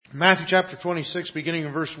Matthew chapter 26, beginning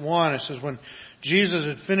in verse 1, it says, when Jesus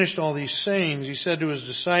had finished all these sayings, he said to his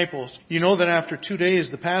disciples, "You know that after 2 days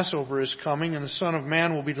the Passover is coming, and the Son of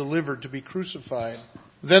Man will be delivered to be crucified."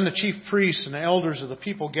 Then the chief priests and elders of the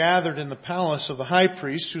people gathered in the palace of the high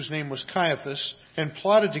priest, whose name was Caiaphas, and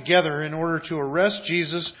plotted together in order to arrest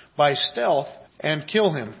Jesus by stealth and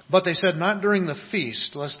kill him. But they said, "Not during the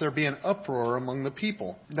feast, lest there be an uproar among the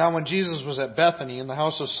people." Now when Jesus was at Bethany in the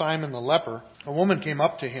house of Simon the leper, a woman came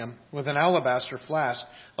up to him with an alabaster flask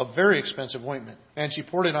of very expensive ointment, and she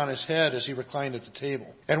poured it on his head as he reclined at the table.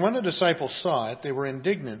 And when the disciples saw it, they were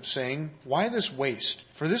indignant, saying, "Why this waste?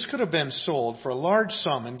 For this could have been sold for a large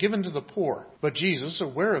sum and given to the poor." But Jesus,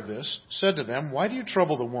 aware of this, said to them, "Why do you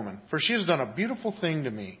trouble the woman? For she has done a beautiful thing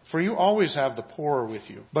to me. For you always have the poor with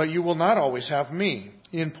you, but you will not always have me.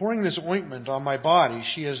 In pouring this ointment on my body,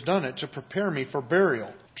 she has done it to prepare me for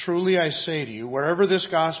burial. Truly I say to you, wherever this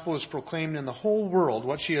gospel is proclaimed in the whole world,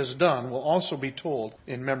 what she has done will also be told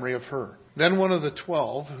in memory of her." Then one of the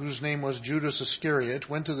 12, whose name was Judas Iscariot,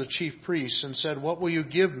 went to the chief priests and said, "What will you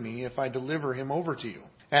give me if I deliver him over to you?"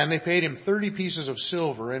 And they paid him 30 pieces of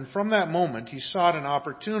silver, and from that moment he sought an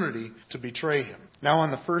opportunity to betray him. Now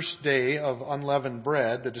on the first day of unleavened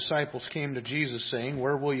bread, the disciples came to Jesus, saying,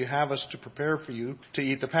 "Where will you have us to prepare for you to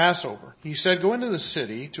eat the Passover?" He said, "Go into the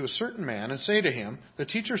city to a certain man and say to him, 'The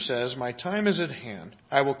teacher says, my time is at hand.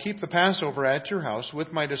 I will keep the Passover at your house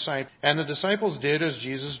with my disciples.'" And the disciples did as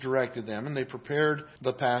Jesus directed them, and they prepared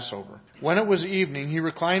the Passover. When it was evening, he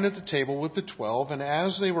reclined at the table with the 12, and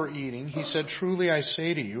as they were eating, he said, "Truly I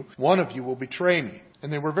say to you, one of you will betray me."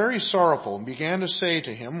 And they were very sorrowful, and began to say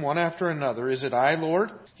to him, one after another, "Is it I, Lord?"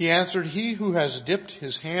 He answered, "He who has dipped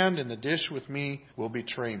his hand in the dish with me will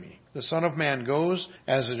betray me. The Son of Man goes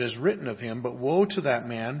as it is written of him, but woe to that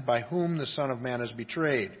man by whom the Son of Man is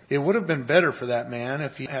betrayed. It would have been better for that man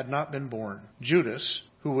if he had not been born." Judas,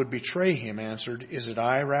 who would betray him, answered, "Is it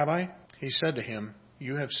I, Rabbi?" He said to him,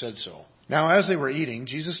 "You have said so." Now as they were eating,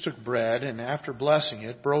 Jesus took bread, and after blessing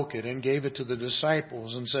it, broke it, and gave it to the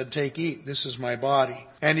disciples, and said, "Take, eat, this is my body."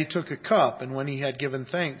 And he took a cup, and when he had given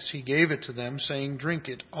thanks, he gave it to them, saying, "Drink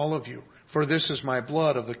it, all of you, for this is my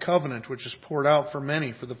blood of the covenant, which is poured out for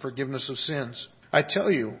many for the forgiveness of sins. I tell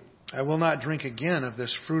you, I will not drink again of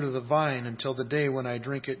this fruit of the vine until the day when I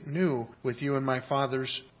drink it new with you in my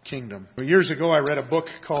Father's kingdom." Years ago, I read a book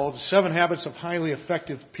called 7 Habits of Highly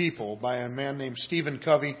Effective People by a man named Stephen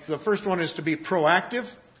Covey. The first one is to be proactive.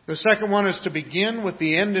 The second one is to begin with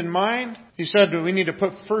the end in mind. He said we need to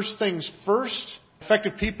put first things first.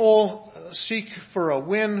 Effective people seek for a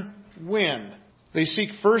win-win. They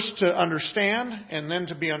seek first to understand and then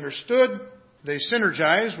to be understood. They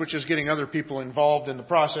synergize, which is getting other people involved in the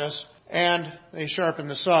process. And they sharpen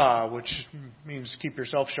the saw, which means keep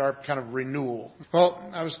yourself sharp, kind of renewal. Well,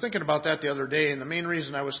 I was thinking about that the other day, and the main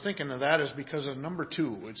reason I was thinking of that is because of number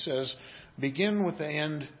 2. It says, begin with the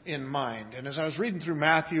end in mind. And as I was reading through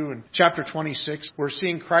Matthew in chapter 26, we're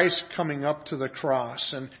seeing Christ coming up to the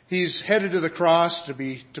cross. And he's headed to the cross to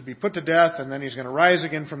be put to death, and then he's going to rise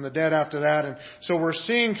again from the dead after that. And so we're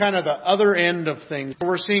seeing kind of the other end of things.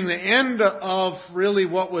 We're seeing the end of really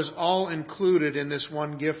what was all included in this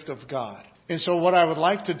one gift of God. And so what I would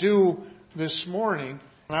like to do this morning,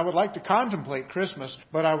 and I would like to contemplate Christmas,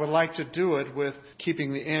 but I would like to do it with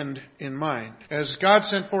keeping the end in mind. As God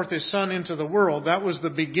sent forth His Son into the world, that was the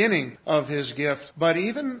beginning of His gift. But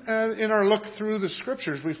even in our look through the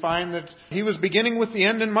Scriptures, we find that He was beginning with the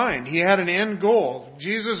end in mind. He had an end goal.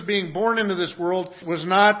 Jesus being born into this world was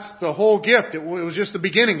not the whole gift. It was just the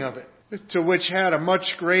beginning of it, to which had a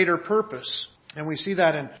much greater purpose. And we see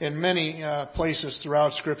that in many places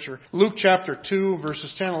throughout Scripture. Luke chapter 2,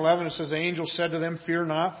 verses 10 and 11, it says, "The angel said to them, 'Fear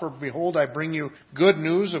not, for behold, I bring you good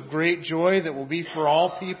news of great joy that will be for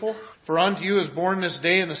all people. For unto you is born this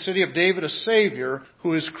day in the city of David a Savior,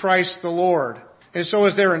 who is Christ the Lord.'" And so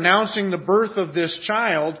as they're announcing the birth of this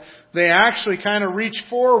child, they actually kind of reach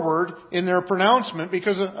forward in their pronouncement,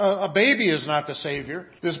 because a baby is not the Savior.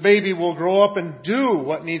 This baby will grow up and do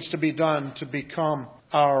what needs to be done to become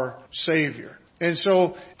our Savior. And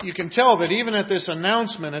so you can tell that even at this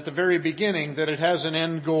announcement at the very beginning, that it has an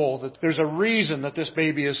end goal, that there's a reason that this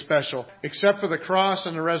baby is special. Except for the cross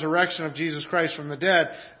and the resurrection of Jesus Christ from the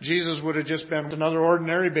dead, Jesus would have just been another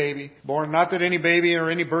ordinary baby, born. Not that any baby or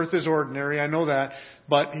any birth is ordinary, I know that,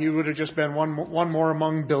 but he would have just been one more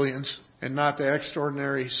among billions, and not the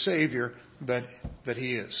extraordinary Savior that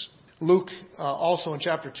He is. Luke, also in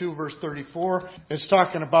chapter 2, verse 34, it's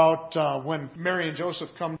talking about when Mary and Joseph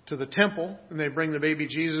come to the temple, and they bring the baby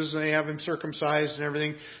Jesus, and they have him circumcised and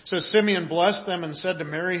everything. It says, "Simeon blessed them and said to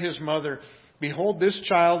Mary his mother, 'Behold, this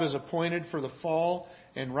child is appointed for the fall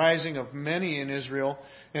and rising of many in Israel,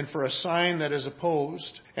 and for a sign that is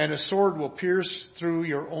opposed. And a sword will pierce through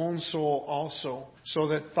your own soul also, so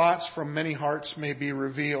that thoughts from many hearts may be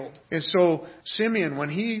revealed. And so Simeon, when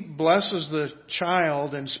he blesses the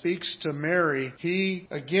child and speaks to Mary, he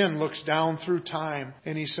again looks down through time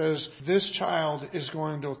and he says, this child is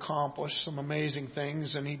going to accomplish some amazing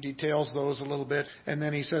things, and he details those a little bit. And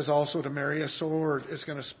then he says also to Mary, a sword is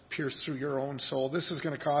going to pierce through your own soul. This is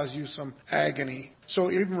going to cause you some agony. So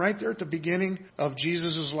even right there at the beginning of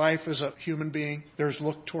Jesus' life as a human being, there's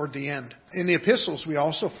look toward the end. In the epistles, we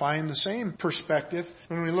also find the same perspective.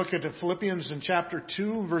 When we look at Philippians in chapter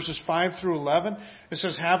 2, verses 5 through 11, it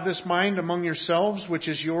says, have this mind among yourselves, which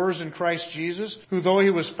is yours in Christ Jesus, who though he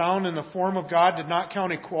was found in the form of God, did not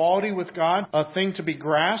count equality with God a thing to be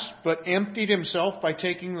grasped, but emptied himself by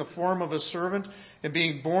taking the form of a servant and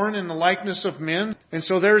being born in the likeness of men. And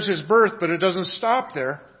so there's his birth, but it doesn't stop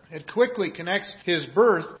there. It quickly connects his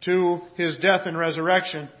birth to his death and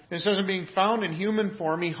resurrection. It says, in being found in human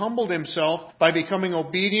form, he humbled himself by becoming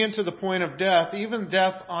obedient to the point of death, even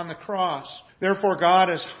death on the cross. Therefore God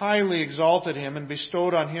has highly exalted him and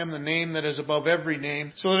bestowed on him the name that is above every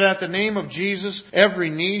name, so that at the name of Jesus every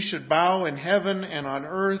knee should bow in heaven and on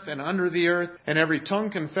earth and under the earth, and every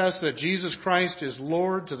tongue confess that Jesus Christ is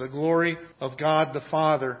Lord, to the glory of God the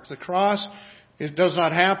Father. The cross, it does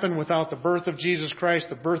not happen without the birth of Jesus Christ.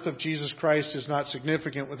 The birth of Jesus Christ is not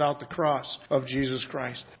significant without the cross of Jesus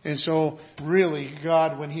Christ. And so, really,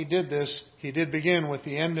 God, when He did this, He did begin with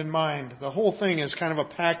the end in mind. The whole thing is kind of a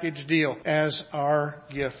package deal as our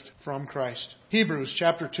gift from Christ. Hebrews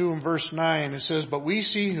chapter 2 and verse 9, it says, but we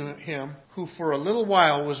see Him who for a little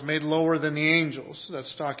while was made lower than the angels.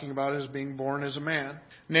 That's talking about His being born as a man.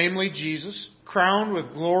 Namely Jesus, crowned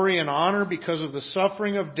with glory and honor because of the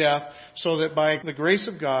suffering of death, so that by the grace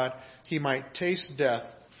of God He might taste death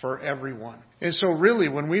for everyone. And so really,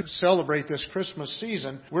 when we celebrate this Christmas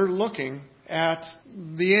season, we're looking at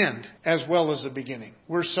the end as well as the beginning.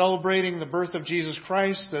 We're celebrating the birth of Jesus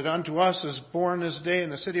Christ, that unto us is born this day in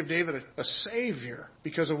the city of David a Savior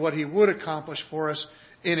because of what He would accomplish for us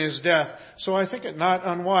in His death. So I think it not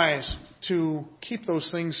unwise to keep those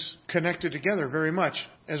things connected together very much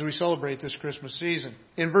as we celebrate this Christmas season.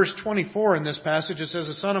 In verse 24 in this passage, it says,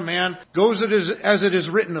 the Son of Man goes as it is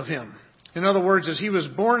written of Him. In other words, as He was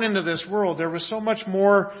born into this world, there was so much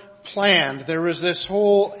more planned. There was this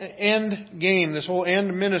whole end game, this whole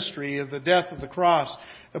end ministry of the death of the cross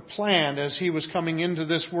planned as He was coming into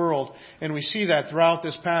this world. And we see that throughout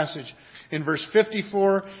this passage. In verse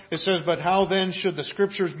 54, it says, but how then should the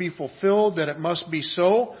Scriptures be fulfilled that it must be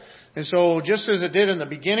so? And so just as it did in the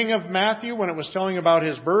beginning of Matthew when it was telling about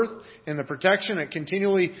His birth and the protection, it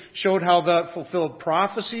continually showed how that fulfilled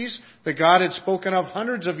prophecies that God had spoken of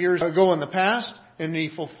hundreds of years ago in the past. And He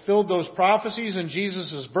fulfilled those prophecies in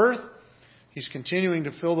Jesus' birth. He's continuing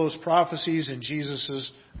to fill those prophecies in Jesus'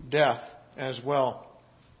 death as well.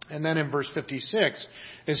 And then in verse 56,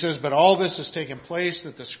 it says, but all this has taken place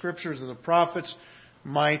that the Scriptures of the prophets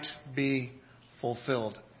might be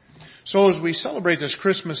fulfilled. So as we celebrate this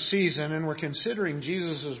Christmas season and we're considering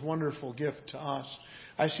Jesus' wonderful gift to us,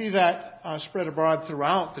 I see that spread abroad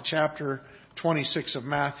throughout the chapter 26 of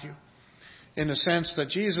Matthew, in the sense that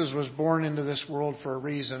Jesus was born into this world for a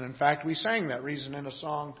reason. In fact, we sang that reason in a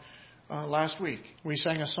song last week. We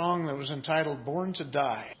sang a song that was entitled Born to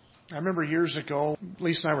Die. I remember years ago,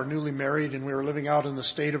 Lisa and I were newly married and we were living out in the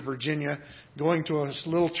state of Virginia, going to a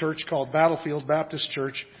little church called Battlefield Baptist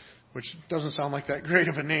Church, which doesn't sound like that great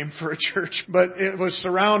of a name for a church, but it was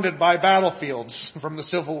surrounded by battlefields from the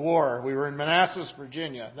Civil War. We were in Manassas,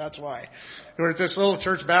 Virginia. That's why. We were at this little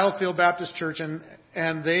church, Battlefield Baptist Church,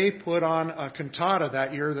 and they put on a cantata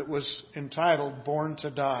that year that was entitled Born to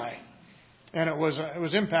Die. And it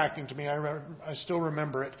was impacting to me. I still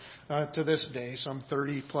remember it to this day, some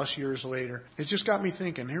 30 plus years later. It just got me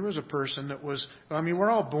thinking, here was a person that was, we're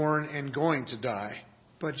all born and going to die.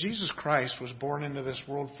 But Jesus Christ was born into this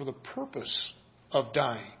world for the purpose of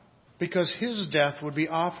dying. Because His death would be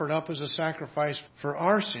offered up as a sacrifice for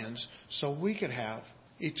our sins so we could have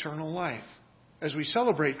eternal life. As we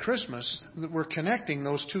celebrate Christmas, we're connecting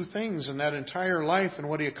those two things and that entire life and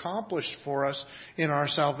what He accomplished for us in our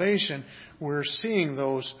salvation. We're seeing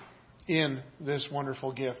those in this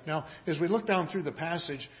wonderful gift. Now, as we look down through the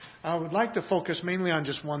passage, I would like to focus mainly on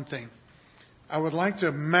just one thing. I would like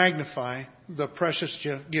to magnify the precious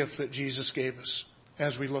gift that Jesus gave us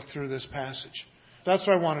as we look through this passage. That's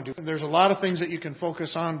what I want to do. There's a lot of things that you can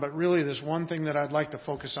focus on, but really this one thing that I'd like to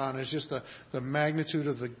focus on is just the magnitude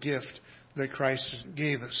of the gift that Christ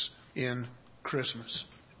gave us in Christmas.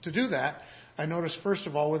 To do that, I notice, first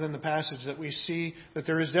of all, within the passage that we see that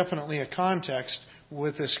there is definitely a context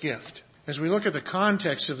with this gift. As we look at the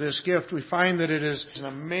context of this gift, we find that it is an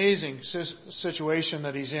amazing situation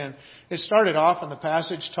that he's in. It started off in the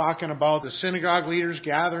passage talking about the synagogue leaders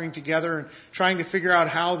gathering together and trying to figure out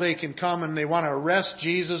how they can come, and they want to arrest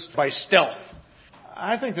Jesus by stealth.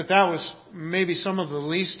 I think that was maybe some of the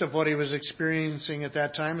least of what he was experiencing at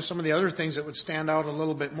that time. Some of the other things that would stand out a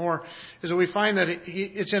little bit more is that we find that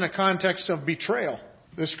it's in a context of betrayal.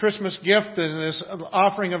 This Christmas gift and this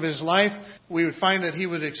offering of his life, we would find that he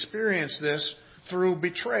would experience this through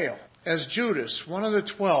betrayal. As Judas, one of the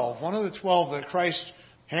 12 that Christ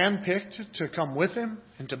handpicked to come with him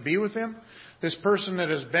and to be with him, this person that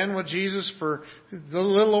has been with Jesus for a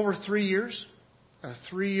little over 3 years,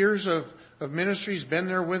 3 years of ministry. He's been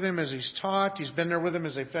there with him as he's taught. He's been there with him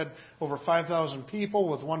as they fed over 5,000 people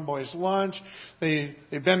with one boy's lunch. They've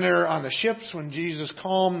been there on the ships when Jesus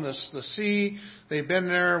calmed the sea. They've been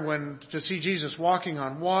there to see Jesus walking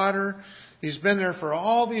on water. He's been there for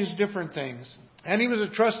all these different things. And he was a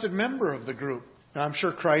trusted member of the group. Now, I'm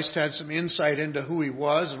sure Christ had some insight into who he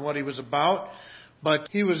was and what he was about. But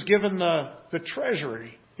he was given the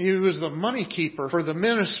treasury. He was the money keeper for the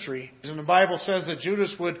ministry. And the Bible says that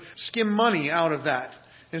Judas would skim money out of that.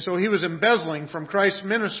 And so he was embezzling from Christ's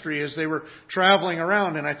ministry as they were traveling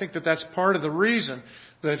around. And I think that that's part of the reason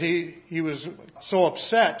that he was so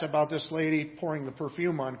upset about this lady pouring the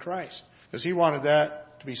perfume on Christ. Because he wanted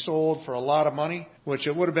that to be sold for a lot of money, which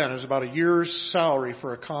it would have been. It was about a year's salary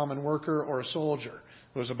for a common worker or a soldier.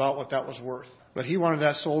 It was about what that was worth. But he wanted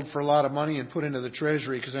that sold for a lot of money and put into the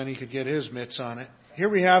treasury because then he could get his mitts on it. Here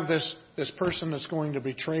we have this person that's going to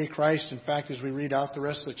betray Christ. In fact, as we read out the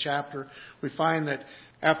rest of the chapter, we find that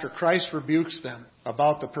after Christ rebukes them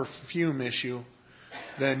about the perfume issue,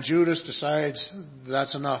 then Judas decides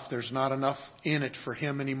that's enough. There's not enough in it for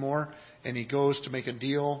him anymore. And he goes to make a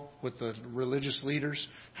deal with the religious leaders.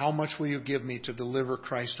 How much will you give me to deliver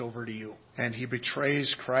Christ over to you? And he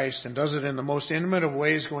betrays Christ and does it in the most intimate of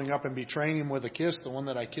ways, going up and betraying him with a kiss. The one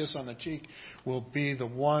that I kiss on the cheek will be the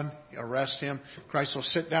one. Arrest him. Christ will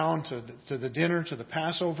sit down to the dinner, to the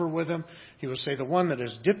Passover with him. He will say, the one that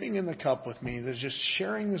is dipping in the cup with me, that is just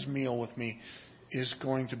sharing this meal with me, is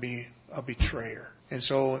going to be a betrayer. And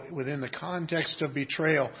so within the context of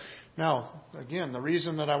betrayal, now, again, the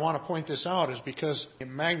reason that I want to point this out is because it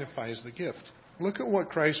magnifies the gift. Look at what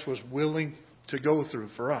Christ was willing to go through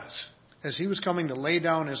for us. As he was coming to lay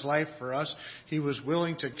down his life for us, he was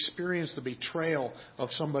willing to experience the betrayal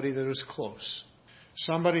of somebody that was close.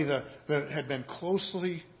 Somebody that had been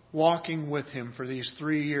closely walking with him for these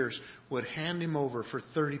 3 years would hand him over for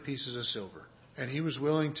 30 pieces of silver. And he was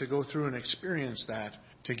willing to go through and experience that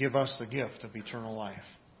to give us the gift of eternal life.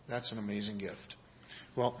 That's an amazing gift.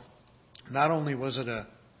 Well, not only was it a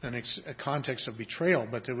context of betrayal,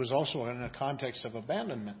 but it was also in a context of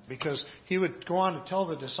abandonment. Because he would go on to tell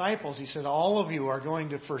the disciples, he said, all of you are going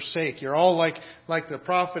to forsake. You're all like the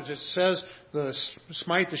prophet. It says,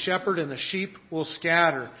 smite the shepherd and the sheep will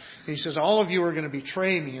scatter. And he says, all of you are going to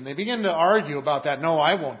betray me. And they begin to argue about that. No,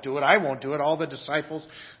 I won't do it. I won't do it. All the disciples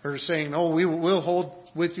are saying, no, we'll hold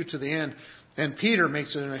with you to the end. And Peter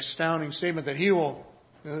makes an astounding statement that he will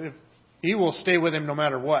stay with him no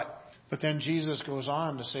matter what. But then Jesus goes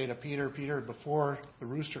on to say to Peter, Peter, before the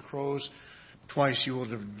rooster crows, twice you will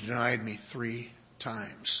have denied me 3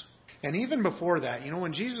 times. And even before that,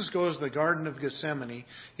 when Jesus goes to the Garden of Gethsemane,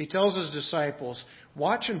 he tells his disciples,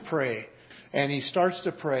 watch and pray. And he starts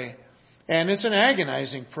to pray. And it's an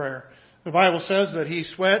agonizing prayer. The Bible says that he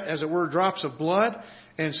sweat, as it were, drops of blood.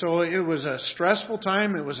 And so it was a stressful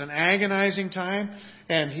time. It was an agonizing time.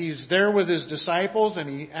 And he's there with his disciples and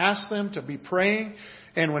he asks them to be praying.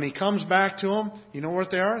 And when he comes back to them, you know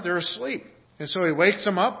what they are? They're asleep. And so he wakes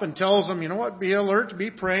them up and tells them, you know what, be alert,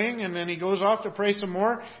 be praying. And then he goes off to pray some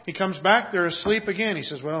more. He comes back, they're asleep again. He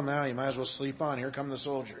says, well, now you might as well sleep on. Here come the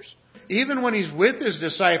soldiers. Even when he's with his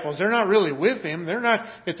disciples, they're not really with him. They're not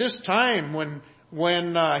at this time when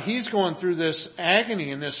he's going through this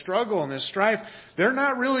agony and this struggle and this strife, they're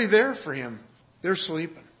not really there for him. They're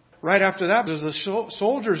sleeping. Right after that, as the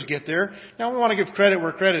soldiers get there, now we want to give credit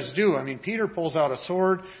where credit's due. I mean, Peter pulls out a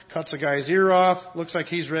sword, cuts a guy's ear off, looks like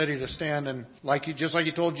he's ready to stand, and just like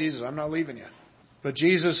he told Jesus, I'm not leaving you. But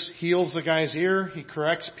Jesus heals the guy's ear. He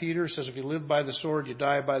corrects Peter, says if you live by the sword, you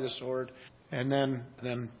die by the sword. And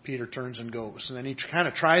then Peter turns and goes. And then he kind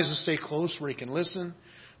of tries to stay close where he can listen.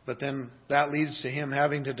 But then that leads to him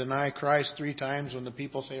having to deny Christ 3 times when the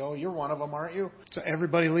people say, oh, you're one of them, aren't you? So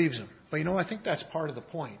everybody leaves him. But I think that's part of the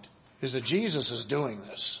point, is that Jesus is doing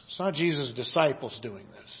this. It's not Jesus' disciples doing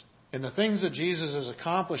this. And the things that Jesus is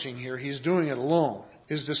accomplishing here, he's doing it alone.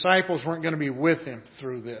 His disciples weren't going to be with Him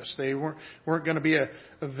through this. They weren't going to be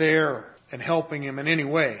there and helping Him in any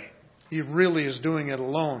way. He really is doing it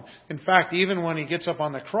alone. In fact, even when He gets up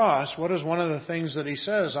on the cross, what is one of the things that He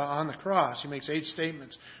says on the cross? He makes 8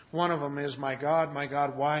 statements. One of them is, my God,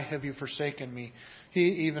 why have you forsaken me?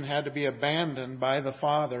 He even had to be abandoned by the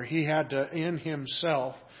Father. He had to, in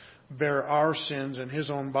Himself, bear our sins in His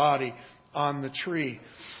own body on the tree.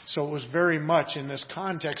 So it was very much in this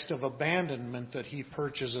context of abandonment that He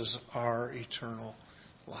purchases our eternal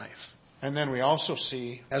life. And then we also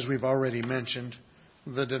see, as we've already mentioned,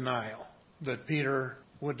 the denial, that Peter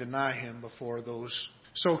would deny Him before those.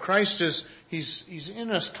 So Christ he's in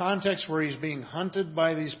this context where He's being hunted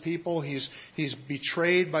by these people. He's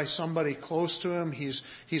betrayed by somebody close to Him.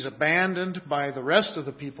 He's abandoned by the rest of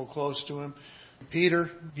the people close to Him. Peter,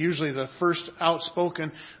 usually the first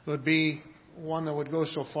outspoken, would be one that would go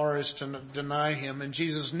so far as to deny Him. And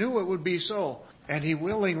Jesus knew it would be so. And He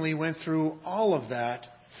willingly went through all of that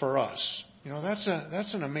for us.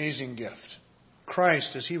 That's an amazing gift.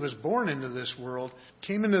 Christ, as He was born into this world,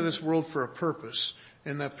 came into this world for a purpose.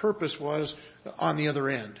 And that purpose was on the other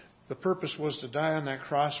end. The purpose was to die on that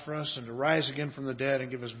cross for us and to rise again from the dead and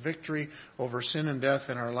give us victory over sin and death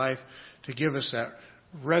in our life, to give us that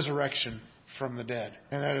resurrection from the dead.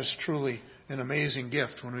 And that is truly an amazing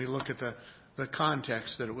gift when we look at the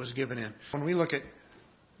context that it was given in. When we look at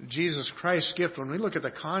Jesus Christ's gift, when we look at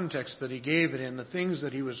the context that He gave it in, the things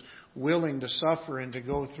that He was willing to suffer and to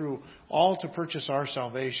go through, all to purchase our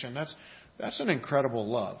salvation, that's an incredible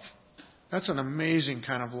love. That's an amazing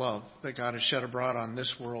kind of love that God has shed abroad on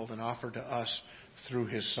this world and offered to us through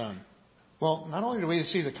His Son. Well, not only do we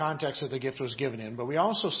see the context that the gift was given in, but we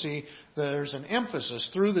also see there's an emphasis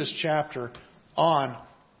through this chapter on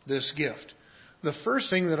this gift. The first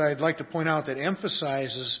thing that I'd like to point out that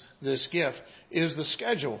emphasizes this gift is the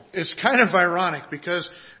schedule. It's kind of ironic because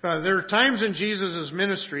there are times in Jesus'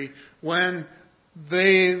 ministry when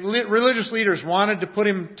the religious leaders wanted to put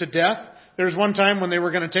Him to death. There's one time when they were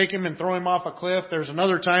going to take Him and throw Him off a cliff. There's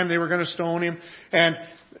another time they were going to stone Him. And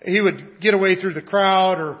He would get away through the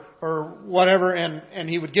crowd or whatever, and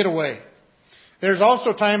He would get away. There's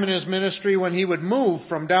also time in His ministry when He would move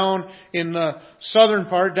from down in the southern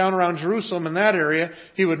part, down around Jerusalem in that area.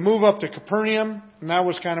 He would move up to Capernaum, and that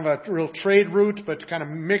was kind of a real trade route, but kind of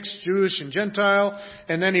mixed Jewish and Gentile.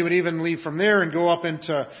 And then He would even leave from there and go up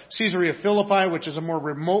into Caesarea Philippi, which is a more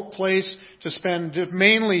remote place, to spend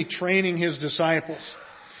mainly training His disciples.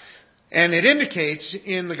 And it indicates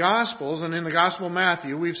in the Gospels and in the Gospel of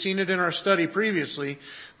Matthew, we've seen it in our study previously,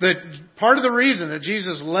 that part of the reason that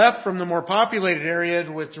Jesus left from the more populated area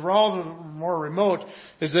to withdraw to the more remote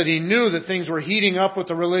is that He knew that things were heating up with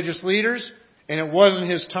the religious leaders, and it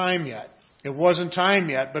wasn't His time yet. It wasn't time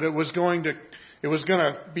yet, but it was going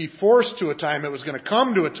to be forced to a time. It was going to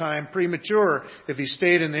come to a time premature if He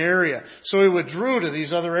stayed in the area. So He withdrew to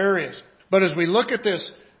these other areas. But as we look at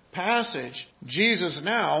this passage, Jesus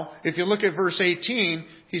now, if you look at verse 18,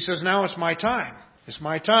 He says, now it's my time. It's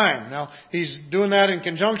my time. Now, He's doing that in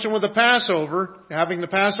conjunction with the Passover, having the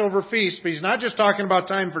Passover feast, but He's not just talking about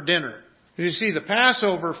time for dinner. You see, the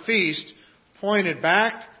Passover feast pointed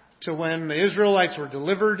back to when the Israelites were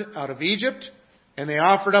delivered out of Egypt, and they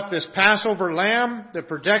offered up this Passover lamb that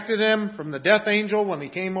protected them from the death angel when they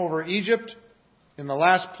came over Egypt in the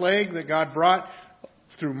last plague that God brought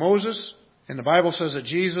through Moses. And the Bible says that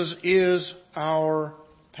Jesus is our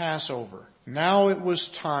Passover. Now it was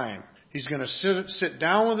time. He's going to sit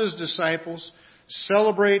down with His disciples,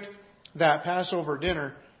 celebrate that Passover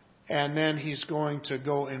dinner, and then He's going to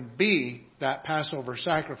go and be that Passover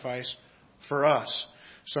sacrifice for us.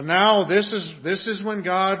 So now this is when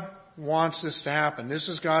God wants this to happen. This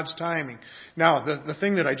is God's timing. Now, the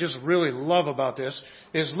thing that I just really love about this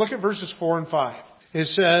is look at verses 4 and 5. It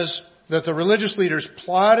says that the religious leaders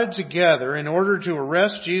plotted together in order to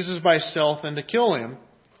arrest Jesus by stealth and to kill Him,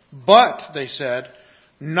 but, they said,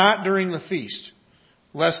 not during the feast,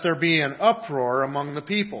 lest there be an uproar among the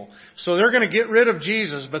people. So they're going to get rid of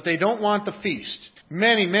Jesus, but they don't want the feast.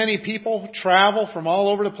 Many, many people travel from all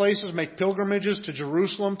over the places, make pilgrimages to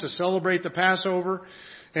Jerusalem to celebrate the Passover.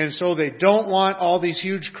 And so they don't want all these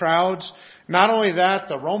huge crowds. Not only that,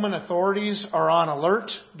 the Roman authorities are on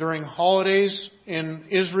alert during holidays in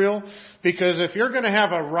Israel. Because if you're going to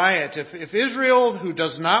have a riot, if Israel, who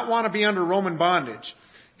does not want to be under Roman bondage,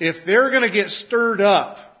 if they're going to get stirred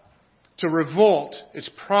up to revolt, it's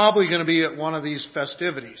probably going to be at one of these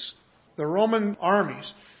festivities. The Roman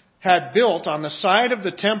armies had built on the side of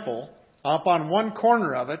the temple, up on one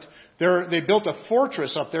corner of it, they built a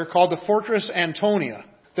fortress up there called the Fortress Antonia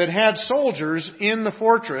that had soldiers in the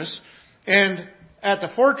fortress. And at the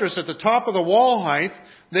fortress at the top of the wall height,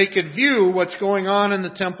 they could view what's going on in the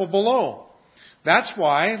temple below. That's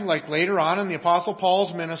why, like later on in the Apostle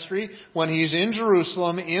Paul's ministry, when he's in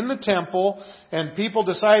Jerusalem, in the temple, and people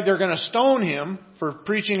decide they're going to stone him for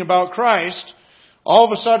preaching about Christ, all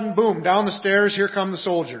of a sudden, boom, down the stairs, here come the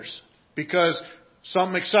soldiers. Because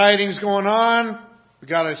something exciting's going on, we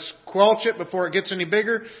got to squelch it before it gets any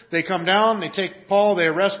bigger. They come down, they take Paul, they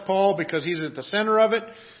arrest Paul because he's at the center of it.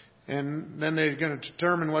 And then they're going to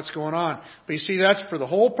determine what's going on. But you see, that's for the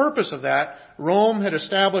whole purpose of that. Rome had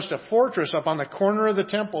established a fortress up on the corner of the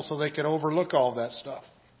temple so they could overlook all that stuff.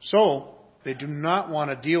 So, they do not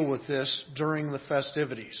want to deal with this during the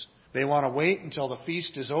festivities. They want to wait until the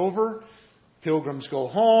feast is over. Pilgrims go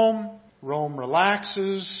home. Rome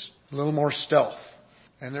relaxes. A little more stealth.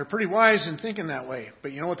 And they're pretty wise in thinking that way.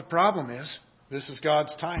 But you know what the problem is? This is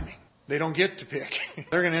God's timing. They don't get to pick.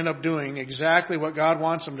 They're going to end up doing exactly what God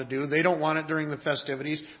wants them to do. They don't want it during the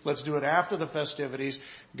festivities. Let's do it after the festivities.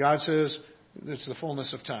 God says it's the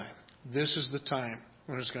fullness of time. This is the time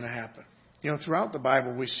when it's going to happen. You know, throughout the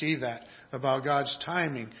Bible we see that about God's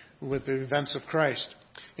timing with the events of Christ.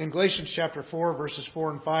 In Galatians chapter 4, verses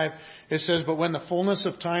 4 and 5, it says, "But when the fullness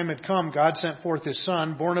of time had come, God sent forth His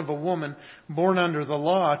Son, born of a woman, born under the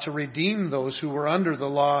law, to redeem those who were under the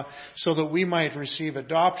law, so that we might receive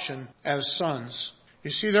adoption as sons."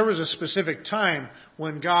 You see, there was a specific time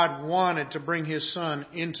when God wanted to bring His Son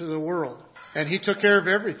into the world. And He took care of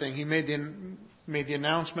everything. He made the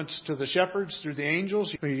announcements to the shepherds through the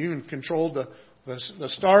angels. He even controlled the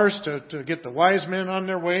stars to get the wise men on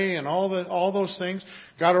their way and all those things.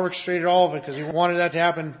 God orchestrated all of it because He wanted that to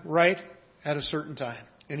happen right at a certain time.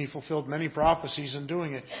 And He fulfilled many prophecies in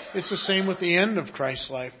doing it. It's the same with the end of Christ's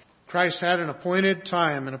life. Christ had an appointed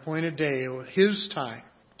time, an appointed day, His time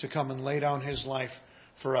to come and lay down His life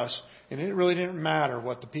for us. And it really didn't matter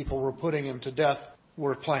what the people who were putting Him to death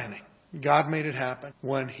were planning. God made it happen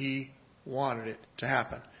when He wanted it to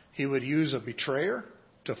happen. He would use a betrayer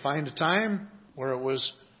to find a time where it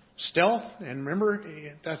was stealth. And remember,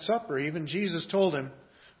 at supper, even Jesus told him,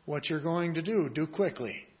 what you're going to do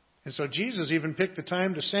quickly. And so Jesus even picked the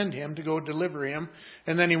time to send him to go deliver him.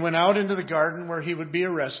 And then he went out into the garden where he would be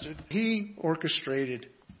arrested. He orchestrated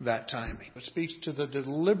that timing. It speaks to the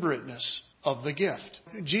deliberateness of the gift.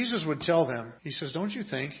 Jesus would tell them, He says, don't you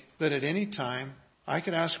think that at any time I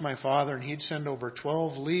could ask my Father and He'd send over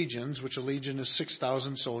 12 legions, which a legion is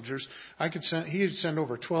 6,000 soldiers. He'd send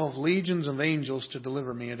over 12 legions of angels to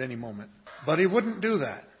deliver me at any moment. But He wouldn't do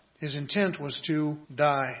that. His intent was to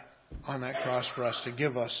die on that cross for us, to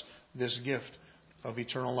give us this gift of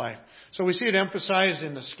eternal life. So we see it emphasized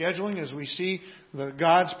in the scheduling as we see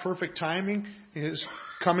God's perfect timing is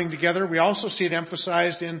coming together. We also see it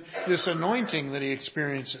emphasized in this anointing that He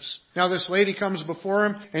experiences. Now this lady comes before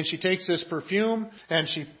Him and she takes this perfume and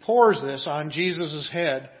she pours this on Jesus'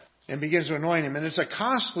 head and begins to anoint Him. And it's a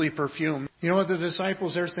costly perfume. You know what the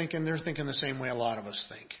disciples are thinking? They're thinking the same way a lot of us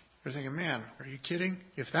think. They're thinking, man, are you kidding?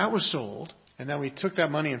 If that was sold and then we took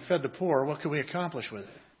that money and fed the poor, what could we accomplish with it?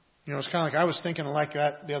 You know, it's kind of like I was thinking like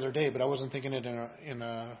that the other day, but I wasn't thinking it in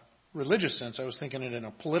a religious sense. I was thinking it in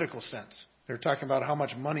a political sense. They were talking about how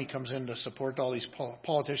much money comes in to support all these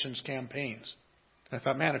politicians' campaigns. And I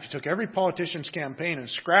thought, man, if you took every politician's campaign and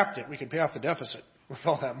scrapped it, we could pay off the deficit with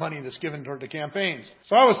all that money that's given toward the campaigns.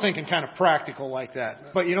 So I was thinking kind of practical like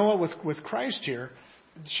that. But you know what? With Christ here,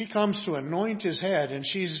 she comes to anoint His head, and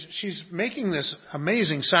she's making this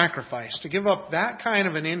amazing sacrifice to give up that kind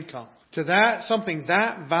of an income to that something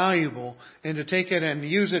that valuable, and to take it and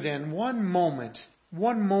use it in one moment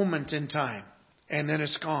in time, and then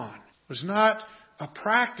it's gone. It was not a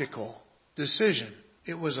practical decision.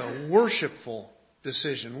 It was a worshipful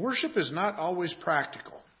decision. Worship is not always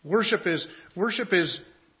practical. Worship is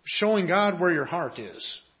showing God where your heart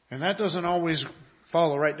is. And that doesn't always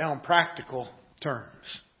follow right down practical terms.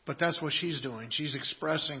 But that's what she's doing. She's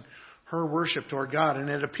expressing her worship toward God. And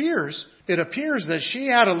it appears that she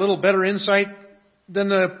had a little better insight than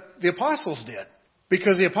the apostles did.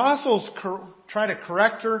 Because the apostles try to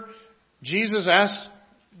correct her. Jesus asked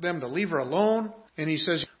them to leave her alone. And He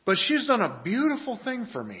says, but she's done a beautiful thing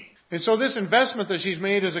for me. And so this investment that she's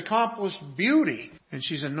made has accomplished beauty. And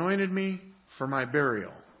she's anointed me for my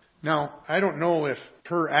burial. Now, I don't know if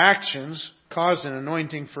her actions caused an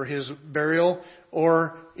anointing for His burial,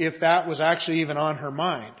 or if that was actually even on her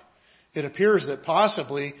mind. It appears that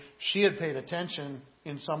possibly she had paid attention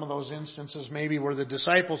in some of those instances, maybe where the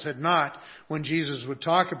disciples had not, when Jesus would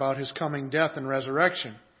talk about His coming death and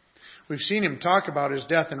resurrection. We've seen Him talk about His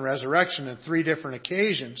death and resurrection on 3 different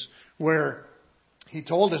occasions, where He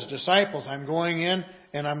told his disciples, I'm going in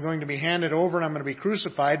and I'm going to be handed over and I'm going to be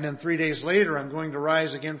crucified, and then 3 days later I'm going to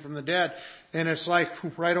rise again from the dead. And it's like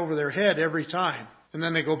right over their head every time. And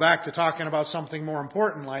then they go back to talking about something more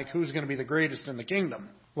important, like who's going to be the greatest in the kingdom.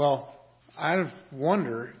 Well, I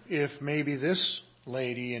wonder if maybe this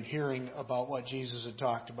lady, in hearing about what Jesus had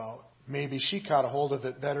talked about, maybe she caught a hold of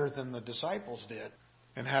it better than the disciples did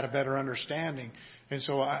and had a better understanding. And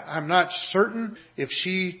so I'm not certain if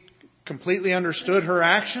she completely understood her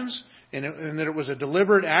actions and that it was a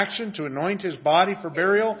deliberate action to anoint his body for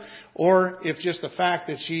burial, or if just the fact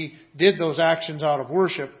that she did those actions out of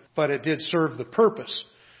worship, but it did serve the purpose,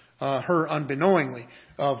 her unbeknowingly,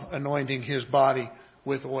 of anointing his body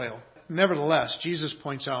with oil. Nevertheless, Jesus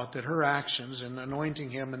points out that her actions in anointing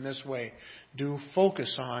him in this way do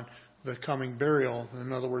focus on the coming burial,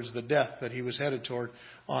 in other words, the death that he was headed toward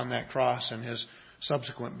on that cross and his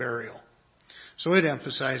subsequent burial. So it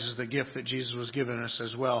emphasizes the gift that Jesus was giving us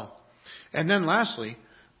as well. And then lastly,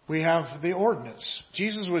 we have the ordinance.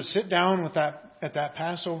 Jesus would sit down at that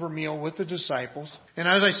Passover meal with the disciples. And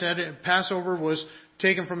as I said, Passover was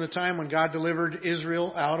taken from the time when God delivered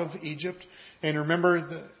Israel out of Egypt. And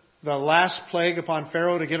remember, the last plague upon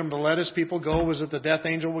Pharaoh to get him to let his people go was that the death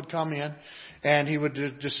angel would come in and he would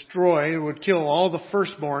would kill all the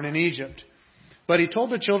firstborn in Egypt. But he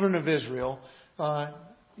told the children of Israel,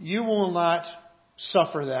 you will not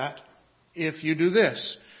suffer that if you do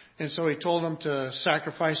this. And so he told them to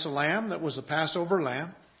sacrifice a lamb that was a Passover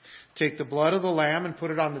lamb. Take the blood of the lamb and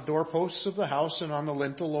put it on the doorposts of the house and on the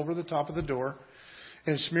lintel over the top of the door.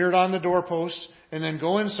 And smear it on the doorposts. And then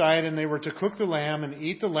go inside, and they were to cook the lamb and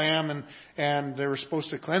eat the lamb. And they were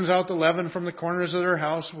supposed to cleanse out the leaven from the corners of their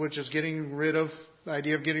house, which is getting rid of the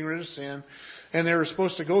idea of getting rid of sin. And they were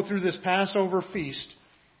supposed to go through this Passover feast.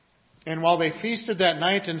 And while they feasted that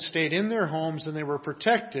night and stayed in their homes, and they were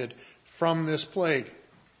protected from this plague.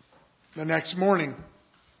 The next morning,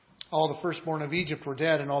 all the firstborn of Egypt were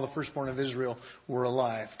dead, and all the firstborn of Israel were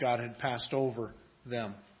alive. God had passed over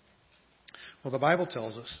them. Well, the Bible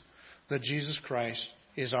tells us that Jesus Christ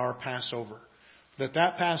is our Passover.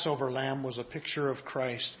 That Passover lamb was a picture of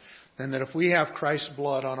Christ. And that if we have Christ's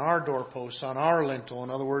blood on our doorposts, on our lintel, in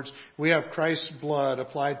other words, we have Christ's blood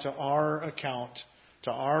applied to our account,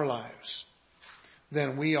 to our lives,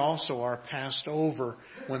 then we also are passed over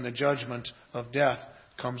when the judgment of death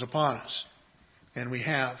comes upon us. And we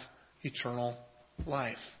have eternal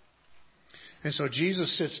life. And so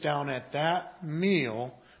Jesus sits down at that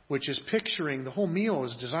meal, which is picturing, the whole meal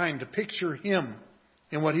is designed to picture Him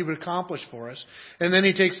and what He would accomplish for us. And then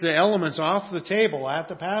He takes the elements off the table at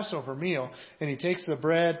the Passover meal, and He takes the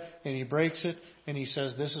bread and He breaks it, and He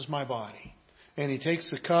says, this is my body. And He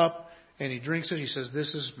takes the cup and He drinks it. He says,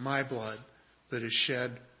 this is my blood that is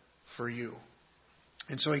shed for you.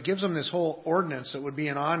 And so He gives them this whole ordinance that would be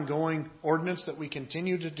an ongoing ordinance that we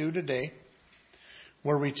continue to do today,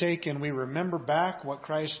 where we take and we remember back what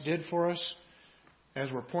Christ did for us as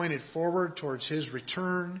we're pointed forward towards His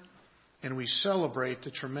return, and we celebrate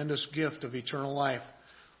the tremendous gift of eternal life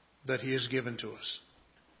that He has given to us.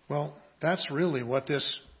 Well, that's really what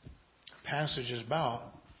this passage is about,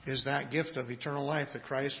 is that gift of eternal life that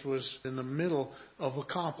Christ was in the middle of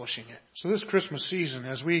accomplishing it. So this Christmas season,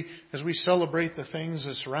 as we celebrate the things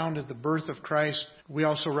that surrounded the birth of Christ, we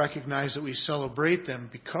also recognize that we celebrate them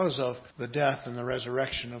because of the death and the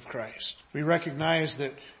resurrection of Christ. We recognize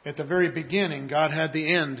that at the very beginning, God had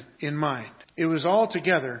the end in mind. It was all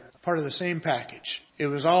together part of the same package. It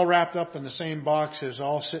was all wrapped up in the same box. It was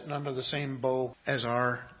all sitting under the same bow as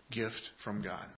our gift from God.